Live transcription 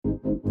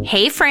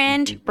Hey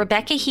friend,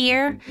 Rebecca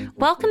here.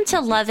 Welcome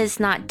to Love is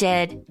Not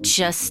Dead,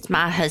 Just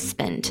My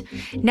Husband.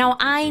 Now,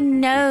 I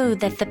know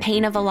that the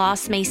pain of a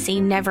loss may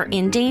seem never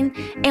ending,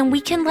 and we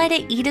can let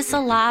it eat us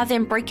alive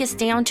and break us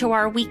down to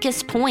our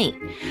weakest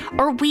point,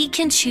 or we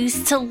can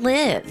choose to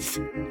live.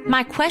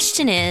 My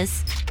question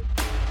is,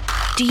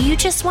 do you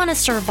just want to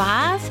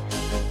survive,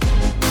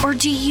 or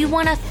do you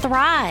want to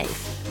thrive?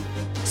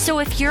 So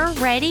if you're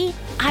ready,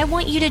 I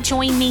want you to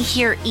join me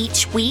here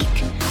each week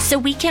so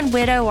we can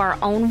widow our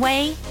own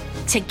way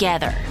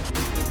together.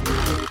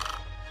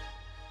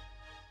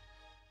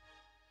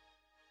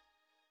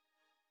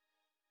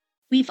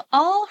 We've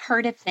all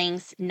heard of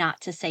things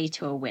not to say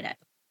to a widow,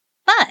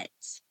 but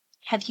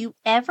have you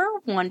ever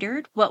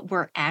wondered what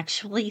we're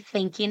actually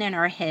thinking in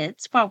our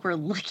heads while we're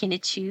looking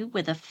at you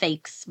with a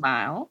fake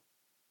smile?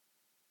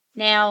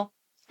 Now,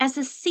 as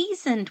a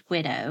seasoned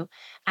widow,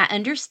 I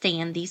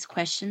understand these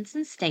questions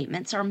and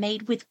statements are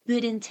made with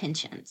good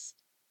intentions.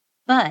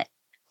 But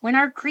when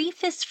our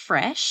grief is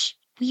fresh,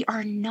 we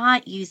are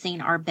not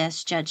using our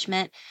best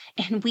judgment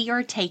and we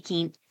are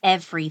taking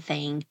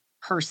everything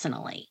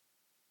personally.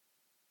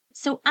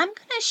 So I'm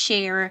going to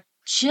share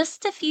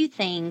just a few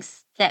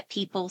things that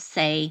people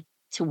say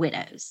to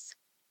widows.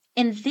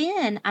 And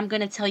then I'm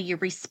going to tell you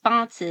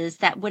responses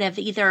that would have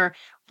either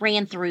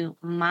ran through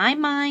my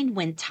mind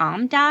when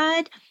Tom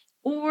died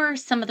or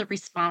some of the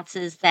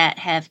responses that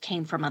have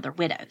came from other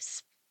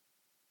widows.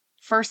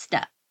 First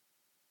up,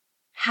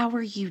 how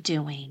are you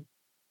doing?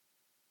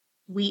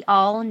 We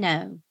all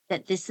know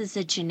that this is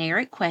a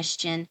generic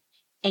question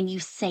and you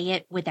say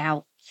it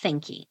without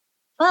thinking.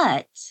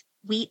 But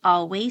we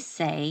always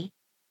say,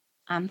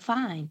 I'm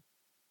fine.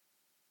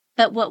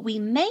 But what we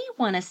may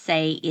want to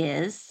say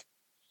is,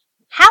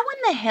 how in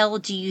the hell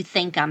do you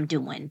think I'm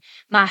doing?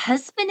 My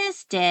husband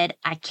is dead.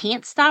 I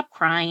can't stop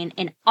crying.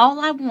 And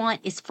all I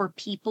want is for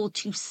people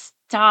to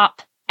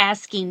stop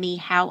asking me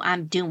how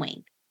I'm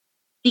doing,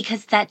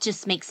 because that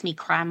just makes me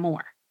cry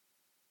more.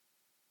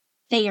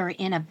 They are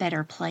in a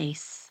better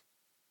place.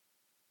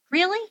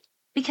 Really?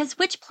 Because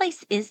which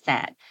place is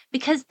that?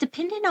 Because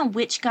depending on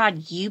which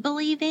God you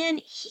believe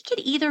in, he could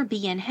either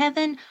be in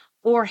heaven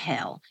or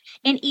hell.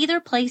 And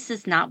either place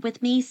is not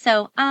with me.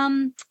 So,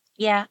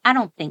 yeah, I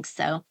don't think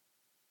so.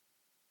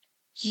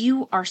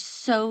 You are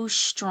so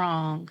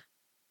strong.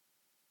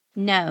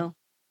 No,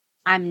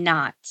 I'm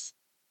not.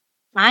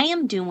 I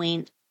am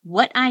doing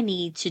what I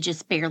need to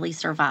just barely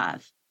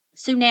survive.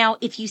 So now,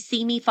 if you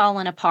see me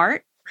falling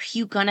apart, are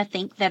you going to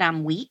think that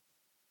I'm weak?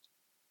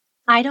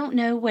 I don't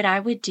know what I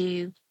would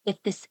do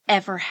if this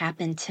ever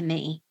happened to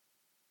me.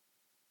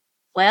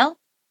 Well,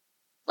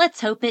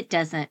 let's hope it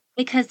doesn't,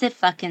 because it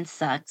fucking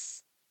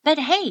sucks. But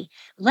hey,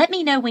 let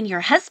me know when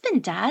your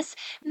husband dies.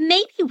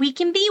 Maybe we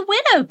can be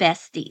widow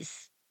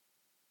besties.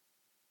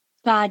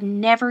 God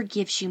never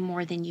gives you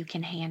more than you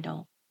can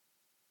handle.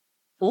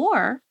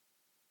 Or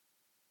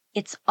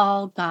it's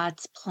all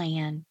God's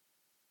plan.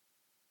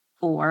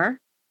 Or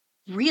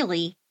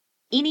really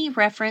any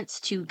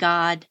reference to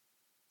God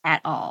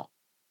at all.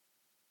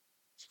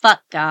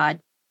 Fuck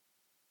God.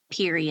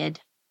 Period.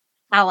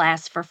 I'll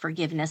ask for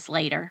forgiveness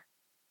later.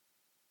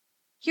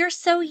 You're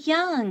so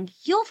young.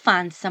 You'll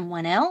find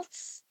someone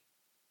else.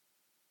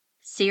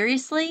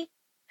 Seriously?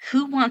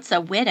 Who wants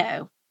a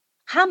widow?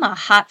 I'm a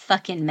hot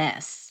fucking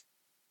mess.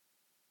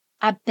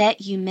 I bet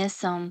you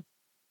miss him.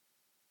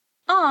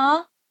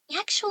 Aw,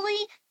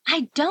 actually,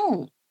 I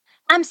don't.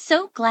 I'm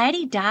so glad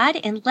he died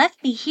and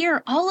left me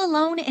here all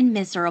alone and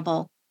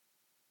miserable.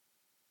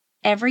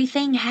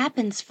 Everything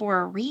happens for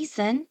a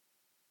reason.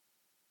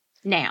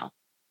 Now,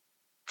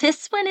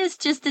 this one is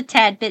just a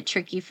tad bit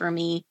tricky for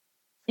me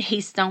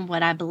based on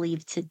what I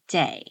believe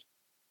today.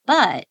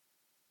 But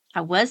I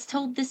was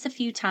told this a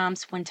few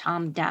times when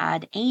Tom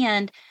died,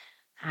 and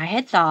I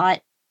had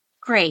thought,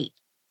 great,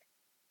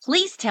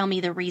 please tell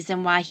me the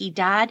reason why he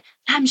died.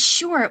 I'm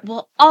sure it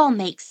will all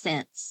make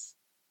sense.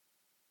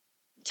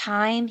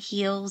 Time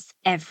heals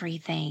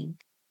everything.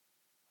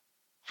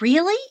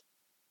 Really?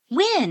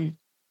 When?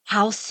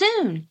 How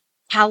soon?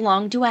 How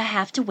long do I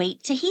have to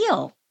wait to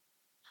heal?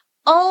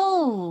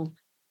 Oh,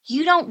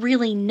 you don't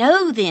really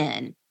know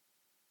then.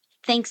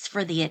 Thanks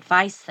for the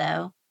advice,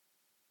 though.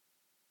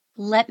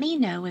 Let me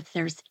know if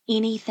there's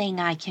anything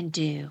I can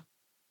do.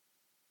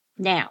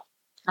 Now,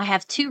 I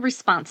have two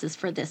responses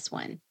for this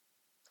one.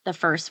 The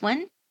first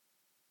one,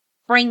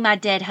 bring my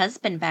dead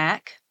husband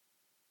back.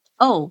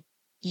 Oh,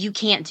 you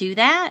can't do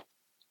that?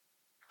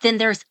 Then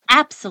there's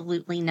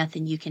absolutely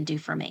nothing you can do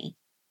for me.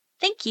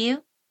 Thank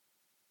you.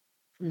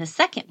 And the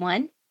second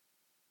one,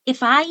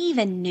 if I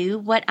even knew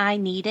what I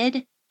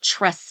needed,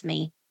 trust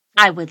me,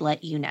 I would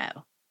let you know.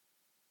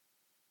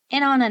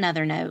 And on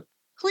another note,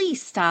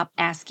 please stop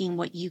asking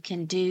what you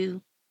can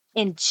do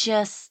and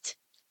just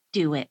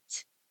do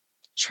it.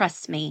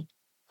 Trust me,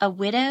 a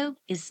widow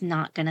is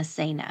not going to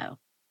say no.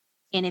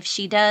 And if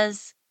she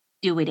does,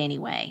 do it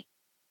anyway.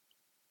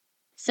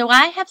 So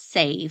I have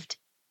saved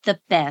the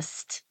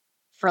best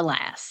for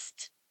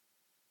last.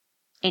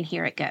 And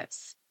here it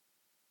goes.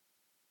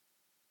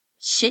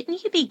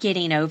 Shouldn't you be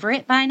getting over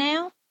it by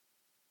now?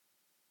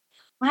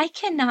 I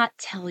cannot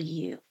tell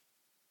you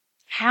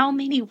how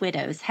many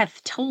widows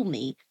have told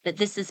me that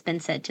this has been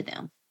said to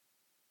them.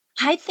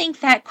 I think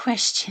that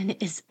question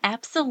is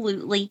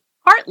absolutely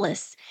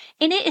heartless,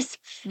 and it is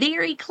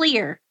very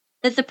clear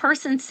that the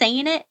person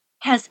saying it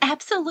has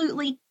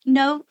absolutely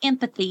no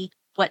empathy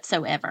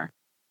whatsoever.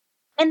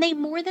 And they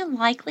more than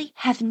likely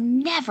have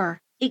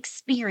never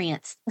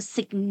experienced a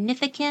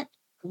significant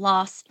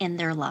loss in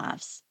their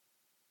lives.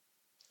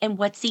 And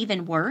what's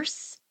even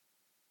worse,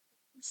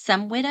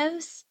 some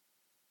widows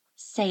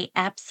say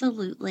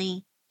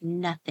absolutely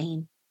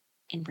nothing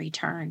in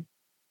return.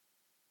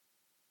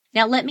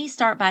 Now, let me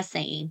start by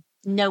saying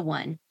no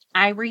one,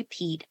 I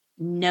repeat,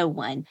 no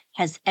one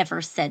has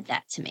ever said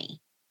that to me.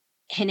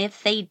 And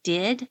if they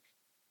did,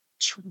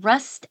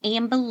 trust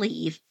and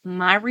believe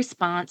my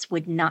response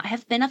would not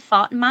have been a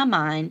thought in my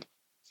mind,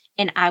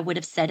 and I would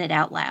have said it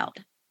out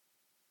loud.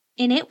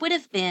 And it would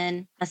have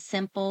been a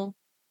simple,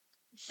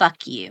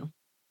 fuck you.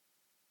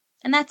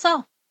 And that's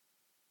all.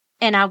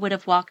 And I would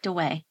have walked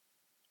away.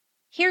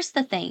 Here's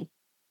the thing.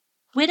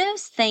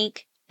 Widows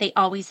think they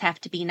always have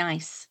to be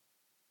nice.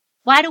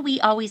 Why do we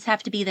always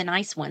have to be the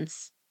nice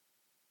ones?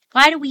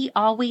 Why do we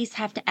always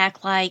have to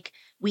act like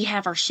we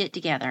have our shit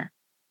together?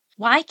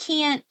 Why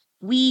can't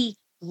we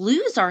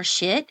lose our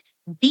shit,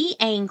 be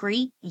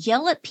angry,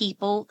 yell at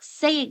people,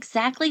 say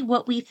exactly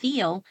what we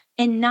feel,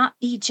 and not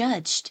be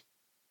judged?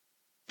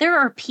 There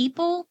are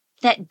people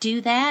that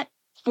do that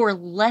for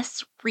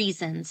less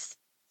reasons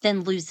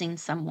than losing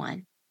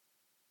someone.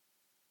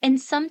 And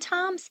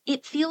sometimes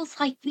it feels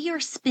like we are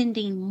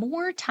spending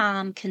more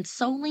time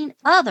consoling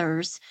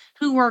others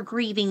who are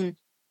grieving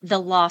the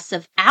loss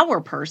of our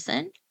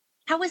person.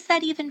 How is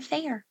that even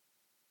fair?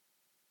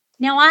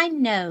 Now, I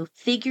know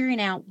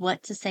figuring out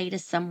what to say to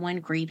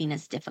someone grieving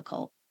is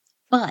difficult,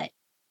 but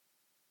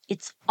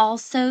it's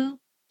also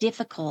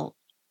difficult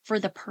for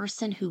the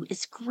person who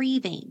is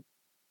grieving.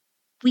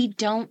 We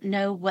don't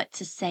know what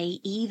to say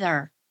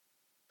either.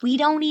 We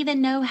don't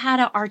even know how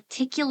to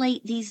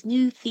articulate these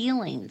new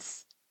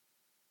feelings.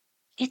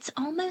 It's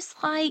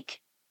almost like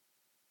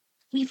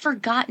we've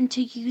forgotten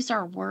to use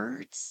our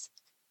words.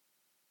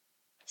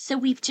 So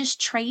we've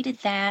just traded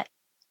that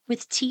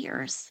with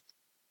tears.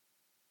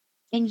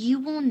 And you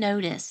will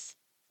notice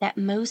that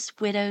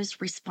most widows'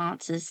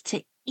 responses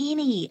to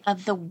any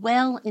of the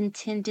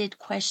well-intended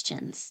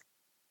questions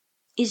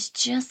is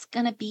just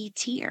going to be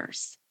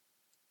tears.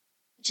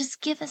 Just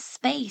give us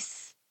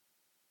space.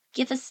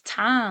 Give us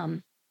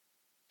time.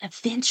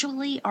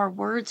 Eventually, our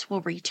words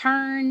will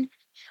return.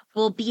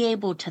 We'll be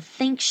able to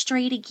think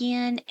straight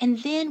again, and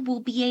then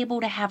we'll be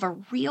able to have a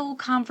real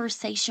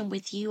conversation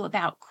with you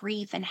about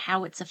grief and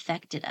how it's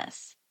affected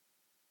us.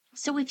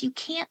 So if you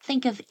can't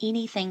think of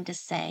anything to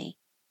say,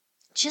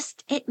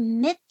 just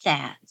admit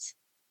that.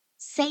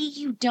 Say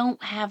you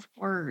don't have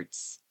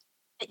words,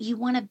 but you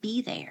want to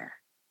be there.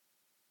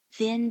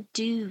 Then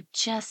do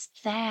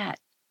just that.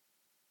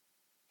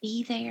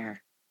 Be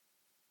there.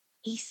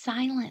 Be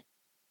silent.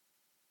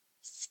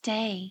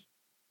 Stay.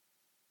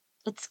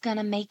 It's going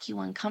to make you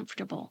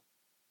uncomfortable.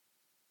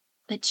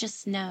 But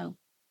just know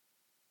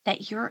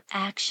that your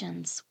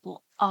actions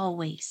will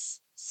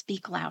always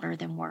speak louder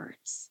than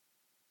words.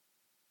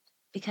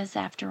 Because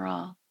after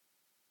all,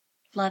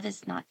 love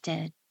is not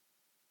dead,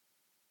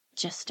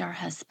 just our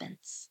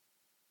husbands.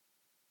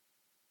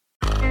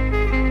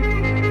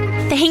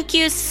 Thank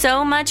you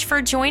so much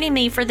for joining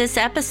me for this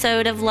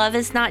episode of Love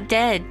is Not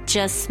Dead,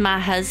 Just My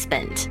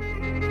Husband.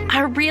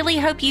 I really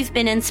hope you've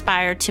been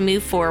inspired to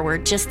move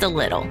forward just a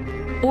little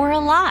or a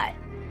lot.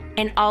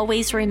 And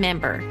always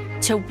remember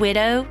to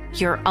widow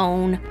your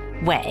own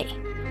way.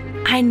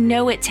 I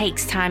know it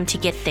takes time to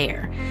get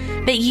there,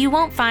 but you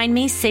won't find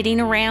me sitting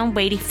around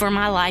waiting for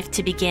my life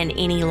to begin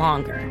any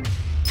longer.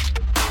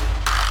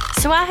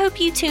 So I hope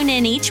you tune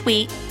in each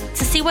week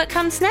to see what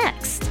comes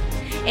next.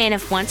 And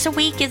if once a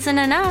week isn't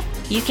enough,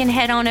 you can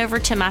head on over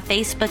to my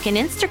Facebook and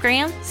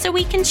Instagram so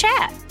we can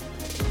chat.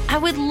 I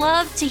would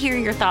love to hear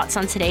your thoughts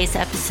on today's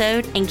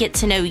episode and get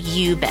to know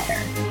you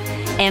better.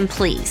 And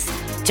please,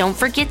 don't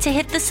forget to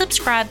hit the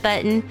subscribe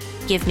button,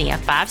 give me a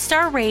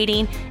 5-star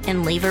rating,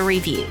 and leave a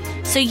review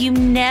so you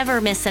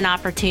never miss an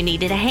opportunity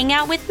to hang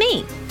out with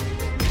me.